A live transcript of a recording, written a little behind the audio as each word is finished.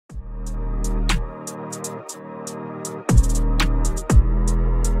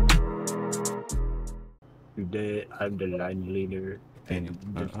I'm the line leader. Daniel,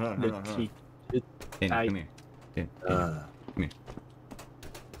 hold on. Daniel, come here. Daniel, come here.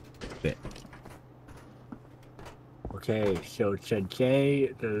 Sit. Okay, so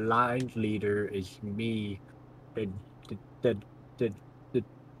today the line leader is me. And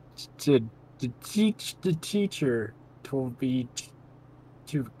the teacher told me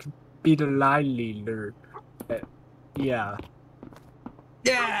to be the line leader. Yeah.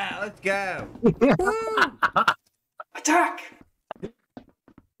 Yeah, let's go. Attack!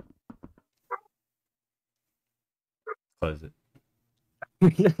 Close it.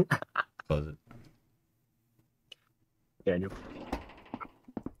 Close it. Daniel.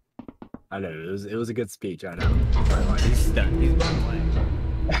 I know it was a good speech. I know. He's stunned. He's run away.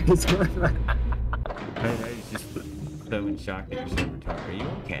 He's He's just so in shock that you're super talk. Are you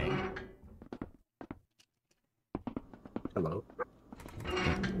okay? Hello.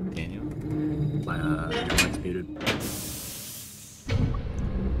 Daniel? My your mic's muted.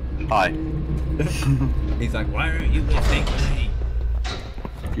 Hi. He's like, why aren't you listening to me?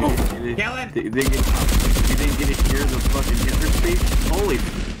 Kill him! You didn't get to hear the fucking Hitler speech? Holy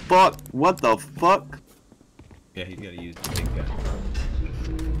fuck! What the fuck? Yeah, he's gotta use the big gun.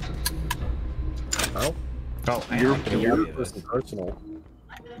 Oh, You're personal.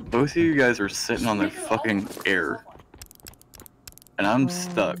 both of you guys are sitting on their fucking air, and I'm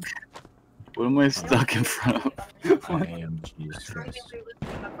stuck. What am I stuck in front of? I am Jesus.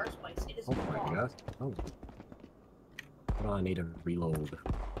 Oh my god. Oh. Hold on, I need to reload.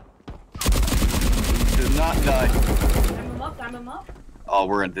 Do not die. I'm him up. Oh,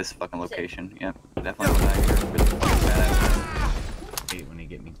 we're at this fucking location. Yep, definitely not here. Really fucking bad. I hate when they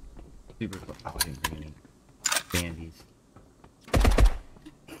get me super close. Oh, I didn't bring any bandies.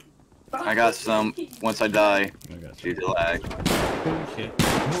 I got some. Once I die, I got due to lag. oh shit.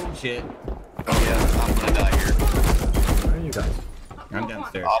 Oh shit. Oh yeah, I'm gonna die here. Where are you guys? I'm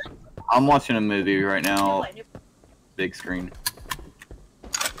downstairs. I'm watching a movie right now. Big screen.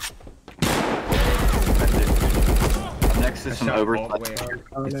 I'm next to some All the way oversized.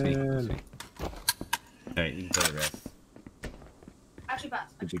 up. It's me. It's me. Alright, you can kill the rest. Actually,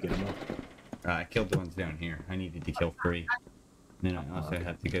 pass. Did you get him up? I killed the ones down here. I needed to kill 3. Then I also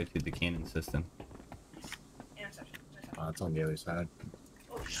have to go to the cannon system. Oh, it's on the other side.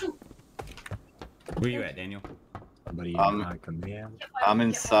 Oh shoot! Where you at, Daniel? Somebody in my command. I'm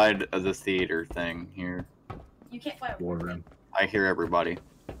inside of the theater thing here. You can't fly over. War room. I hear everybody.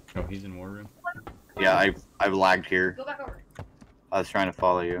 Oh, he's in war room? Yeah, I've lagged here. Go back over. I was trying to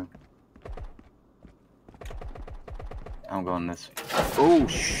follow you. I'm going this way. Oh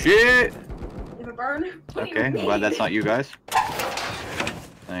shit! If it burn. Okay, I'm glad that's not you guys.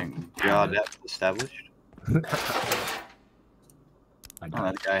 Thank God that's established. I Oh,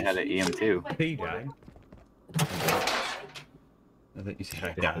 that guy had an EM2. He died. I thought you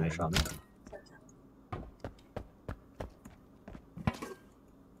said I died.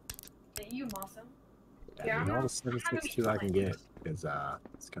 You awesome. Yeah, you know all the 762 I can get is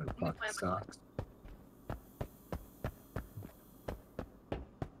it's kind of fucking sucks.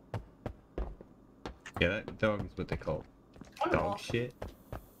 Yeah, that dog is what they call dog shit.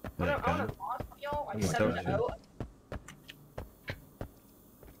 That gun.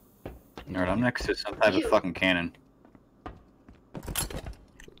 Alright, I'm next to some type of fucking cannon.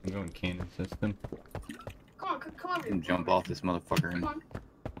 I'm going cannon system. Come on. I can jump off this motherfucker and I'm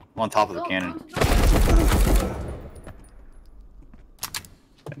on top of the cannon.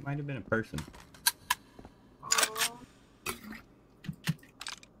 That might have been a person.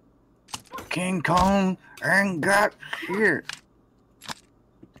 King Kong ain't got shit.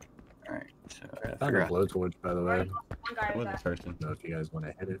 Alright, so I I found figure a out. blowtorch, by the way. That was a person. I don't know if you guys want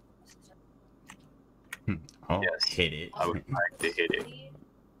to hit it. Oh, Yes. hit it. I would like to hit it.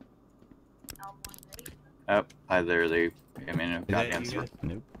 Oh, hi there, they came in and Is got that you answer. guys?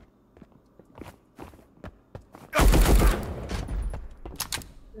 Nope.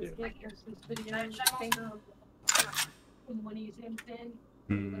 Good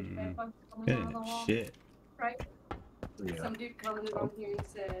shit. Yeah. Some dude commented on here and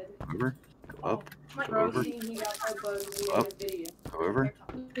said, Over, go up, go bro, over, he got so buzzed Up. in the video. go over.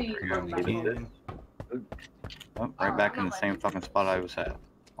 Please There you come go, back. get it. Cannon. Oh, right back in the same fucking spot I was at.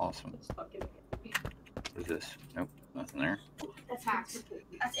 Awesome. It's fucking- What is this? Nope, nothing there. That's hacks.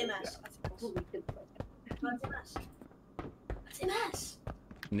 That's MS. That's MS. That's MS.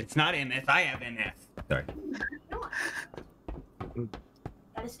 It's not MS. I have MS. Sorry. No.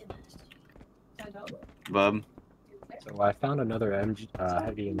 That is MS. Bub, So I found another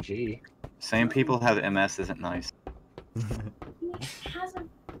heavy MG. same people have MS isn't nice. He has a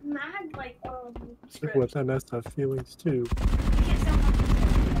mag like Look what MS have feelings too. You can't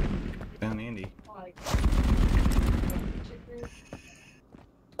sound Found Andy. Like,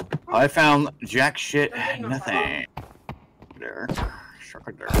 I found jack shit, nothing. There. Sure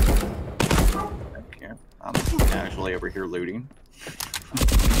there. Okay. I'm casually over here looting.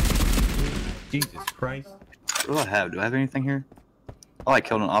 Jesus Christ. What do I have? Do I have anything here? Oh, I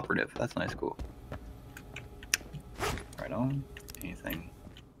killed an operative. That's nice, cool. Right on. Anything?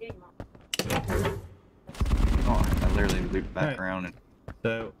 Oh, I literally looped back Right. around and...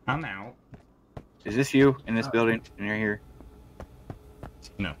 So, I'm out. Is this you in this building? And you're here?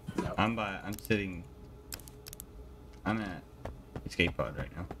 No. I'm sitting... I'm at escape pod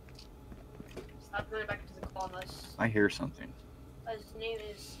right now. Stop going back to the call unless I hear something. his name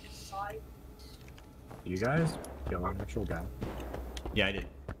is Sai. You guys kill an actual guy. Yeah, I did.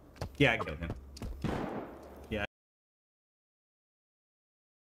 Yeah, I killed him. Yeah.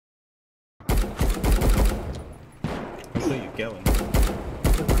 Hopefully you kill him.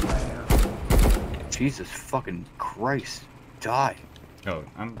 Jesus fucking Christ. Die. Oh,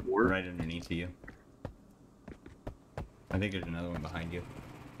 I'm Where? right underneath of you. I think there's another one behind you.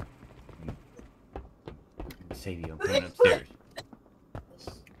 Sadie, I'm coming upstairs.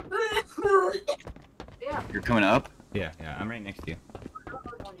 You're coming up? Yeah, I'm right next to you.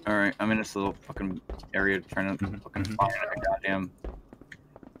 Alright, I'm in this little fucking area trying to Mhm, fucking mhm. find a goddamn...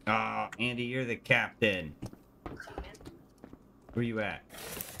 Oh, Andy, you're the captain. Where you at?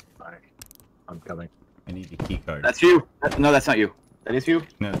 Alright. I'm coming. I need your key card. That's you! No, that's not you. That is you?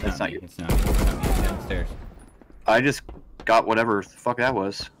 No, that's not me. you. It's not me. It's not me. It's downstairs. I just got whatever the fuck that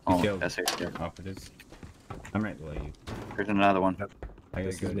was. You Oh, killed that's it. Yeah. operatives. I'm right below you. There's another one. I gotta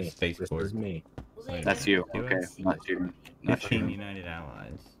This go is to me. This spaceport. is me. Wait, That's you. Do Okay, it. I'm not shooting. Not 15 shooting. United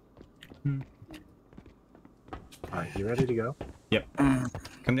Allies. Alright, you ready to go?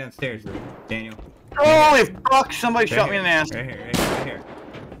 Come downstairs, Daniel. Holy fuck! Somebody Right shot me here. in the ass. Right here, right here, right here.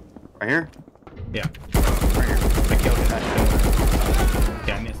 Right here? Yeah. Right here. I killed it.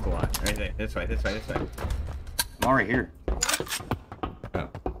 Yeah, I missed a lot. Right there. This way, this way, this way. I'm already here. Oh.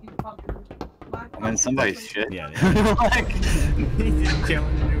 I'm in somebody's shit. Yeah, Like, he's just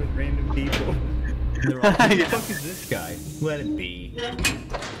chilling in there with random people. They're all, who the fuck is this guy? Let it be.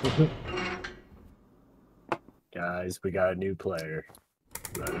 Guys, we got a new player.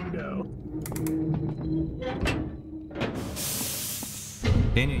 Let him go.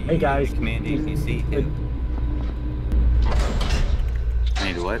 Daniel, you Hey, guys. need to command APC too. I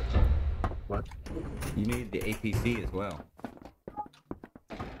need to what? What? You need the APC as well.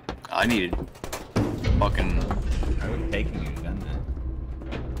 I needed fucking... I would have taken you to done that.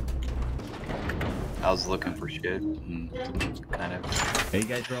 I was looking for shit. Kind of... Are you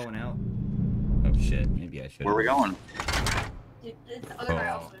guys rolling out? Oh shit, maybe I should. Where are we going? Dude, the other guy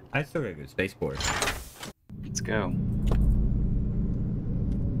Oh, also. I still gotta go to spaceport. Let's go.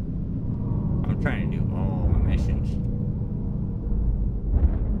 I'm trying to do all my missions.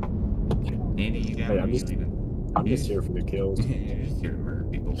 Andy, you down? Hey, Or I'm you just- leaving? I'm just here for the kills. You're just here to murder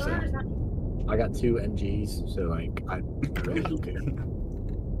people, No, so. there's not. I got 2 MGs, so like I really don't care.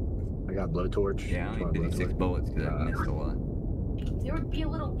 I got blowtorch. Yeah, I Come only on, 56 blowtorch. bullets because I missed a lot. There would be a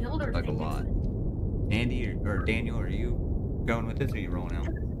little builder. Like a thing. lot. Andy or Daniel, are you going with us or are you rolling out?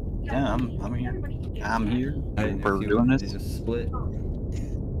 Yeah, I'm here. I'm here. I didn't know We're if you doing wanted this. to just split.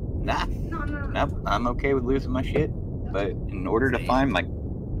 Nah, No. nope. I'm okay with losing my shit. But in order to Same. find my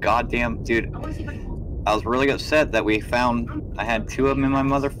goddamn... Dude, I want to see if I can. I was really upset that we found... I had 2 of them in my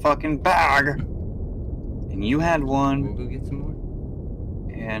motherfucking bag. And you had We'll one. go get some more.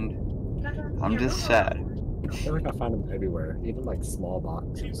 And I'm just sad. I feel like I find them everywhere, even like small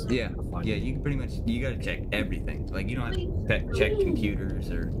boxes. Yeah, I find yeah, them. you can pretty much, you gotta check everything. Like, you don't have to check computers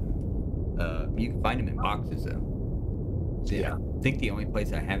or, you can find them in boxes though. Yeah. I think the only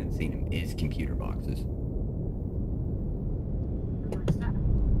place I haven't seen them is computer boxes.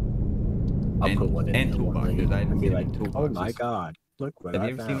 I'll and- put one in and there one toolboxes. day I haven't and be seen like, them in oh my toolboxes. god, look what Have I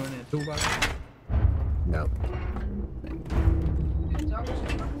you ever seen found. one in a toolbox? No.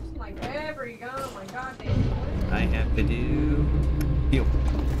 Like, wherever you go, oh my god, damn. I have to do heal.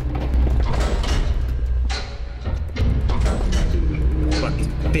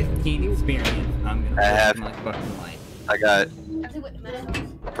 Fucking 15 experience. I'm gonna I lose have- my fucking life. I got... That's what MS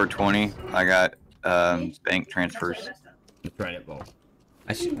does. For 20, I got bank transfers. Let's write it both.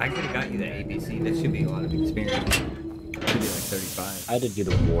 I could have got you that ABC. That should be a lot of experience. Should be like 35. I had to do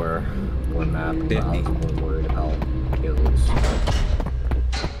the war map, but I 50. was more worried about kills.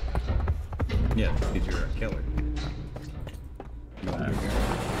 Yeah, because you're a killer.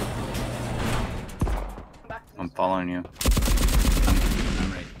 I'm following you.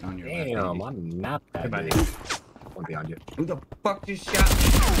 I'm right On your left, Damn, Andy. I'm not that Goodbye, good. Andy. One behind you. Who the fuck just shot me?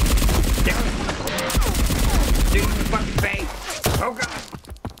 Damn it! Shoot him in the fucking face! Oh god!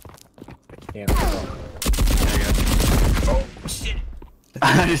 Damn. Oh shit!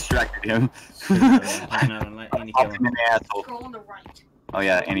 I distracted him. Another one, let Andy kill Popped him. him in the asshole. Scroll on the right. Oh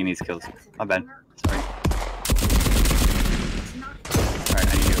yeah, Andy needs kills. My bad. Sorry. It's not. Alright,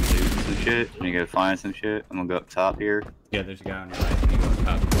 I need to go do some shit. I need to go find some shit. I'm gonna go up top here. Yeah, there's a guy on your right. And you go up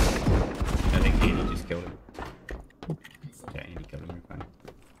top. I think Andy just killed him. Yeah, Andy killed him. You're fine.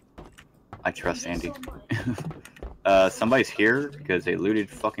 I trust Thank Andy. you so much. Somebody's here because they looted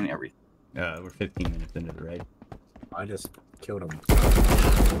fucking everything. We're 15 minutes into the raid. I just killed him.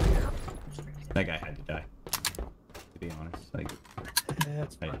 That guy had to die. To be honest, like,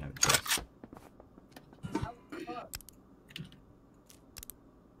 That's I didn't have a choice.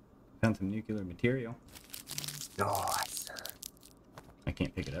 Found some nuclear material. nice. I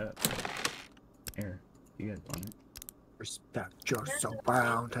can't pick it up. Here, you guys want it? Respect your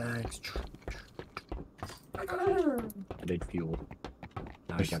surroundings. I did fuel.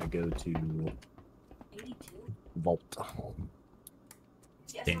 Now I gotta go to 82. Vault.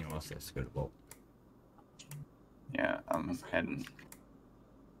 Yes, Daniel also says go to Vault. Yeah, I'm heading,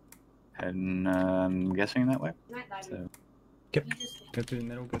 guessing that way. Night dive. So, Yep. You just Go through the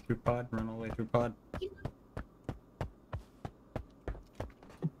middle, go through pod, run all the way through pod.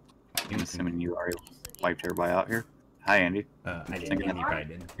 I'm assuming you already wiped everybody out here. Hi, Andy. I didn't. Thinking Andy of- probably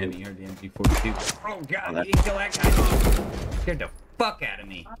didn't. And you heard the MG42. Oh god, Oh, you that- didn't kill that guy. Scared the fuck out of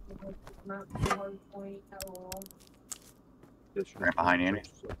me. Not the hard point at all. Right behind Andy.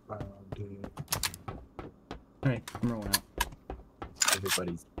 Alright, I'm rolling out.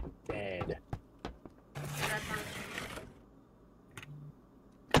 Everybody's dead.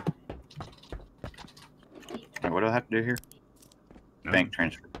 Alright, what do I have to do here? No, Bank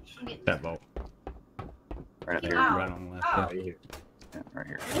transfers. that Vault. Right up here. Ow. Right on the left. Ow. Yeah. Right here. Yeah, right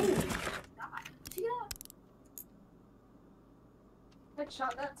here.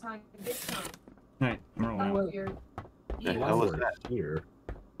 Headshot that time. Big time. Alright, I'm rolling That out. was weird. The hell was that? Here.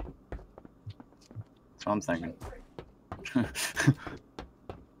 That's what I'm thinking.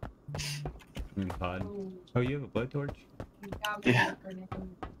 In pod. Ooh, Oh, you have a blowtorch? you got me Yeah. for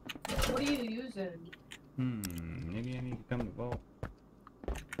anything. What are you using? Maybe I need to come to Vault.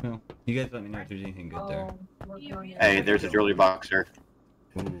 No, you guys let me know if there's anything good there. Oh, working on it. Hey, there's a jewelry box there.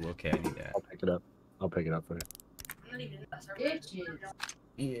 Ooh, okay, I need that. I'll pick it up. I'll pick it up for you. I'm not even in that server. Itches.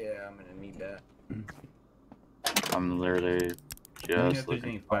 Yeah, I'm gonna need that. I'm literally Let me know just if there's looking.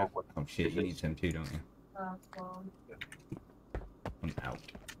 any fire. Oh shit, you need some too, don't you? Well, I'm out.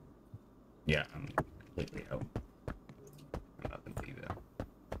 Yeah, I'm completely out. I'm about to leave it.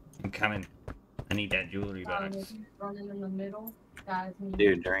 I'm coming. I need that jewelry box. running in the middle. Guys, need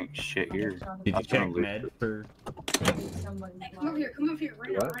Dude, there ain't shit here. Did you I'll check come loot med for somebody. Hey, come over here, come over here,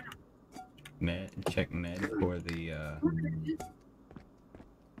 right now, What? right now. med? Check med for the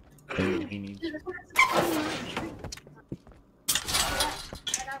thing he needs. Dude, that's what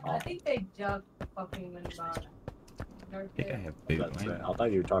I think they just fucking went about. I think I have food. That's it. Wait. I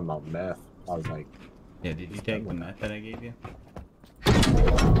thought you were talking about meth. I was like, Yeah, did you take the meth that I gave you?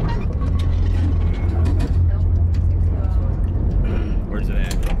 Where's it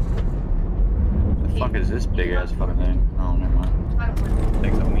at? The fuck is this big ass fucking thing? Oh, never mind.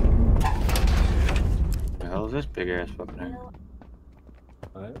 Thanks on me. The hell is this big ass fucking thing?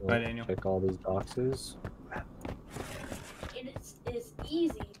 alright, Bye, well, Daniel. pick all these boxes. It's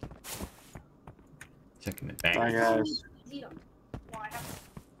easy. Checking the bag. Bye, guys. Easy them. Well, I have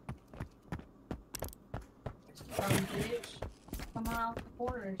Bitch. Come on out the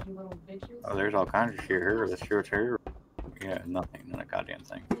corners, you little bitches. Oh, there's all kinds of shit here. Let's see what's here. Yeah, nothing. Not a goddamn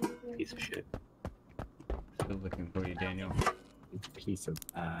thing. Piece of shit. Still looking for you, Daniel. Piece of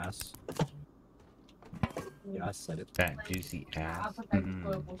ass. Yeah, I said it. Fat juicy I'll ass. put that Mm.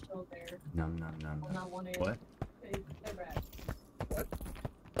 global still there. Num num num. I'm not one in. What? They're bad.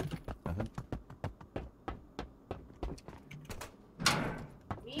 Nothing.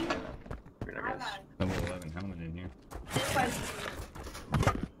 me. Here it I've is. had Level 11 helmet in here. this by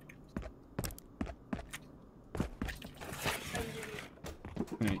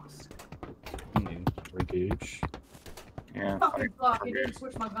Nice. Dude. Regage. Yeah. Fucking fuck, I forget. didn't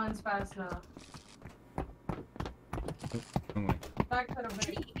switch my guns fast enough. Oh wait. That could have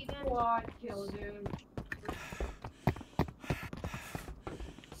been a quad kill, dude.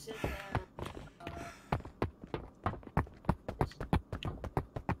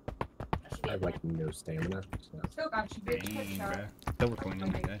 I have like no stamina. So. Still got you, bitch. Dang, Headshot. bruh. Still recording in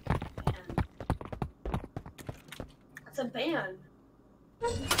guy. That's a ban.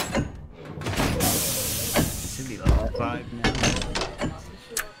 Should be level 5 now.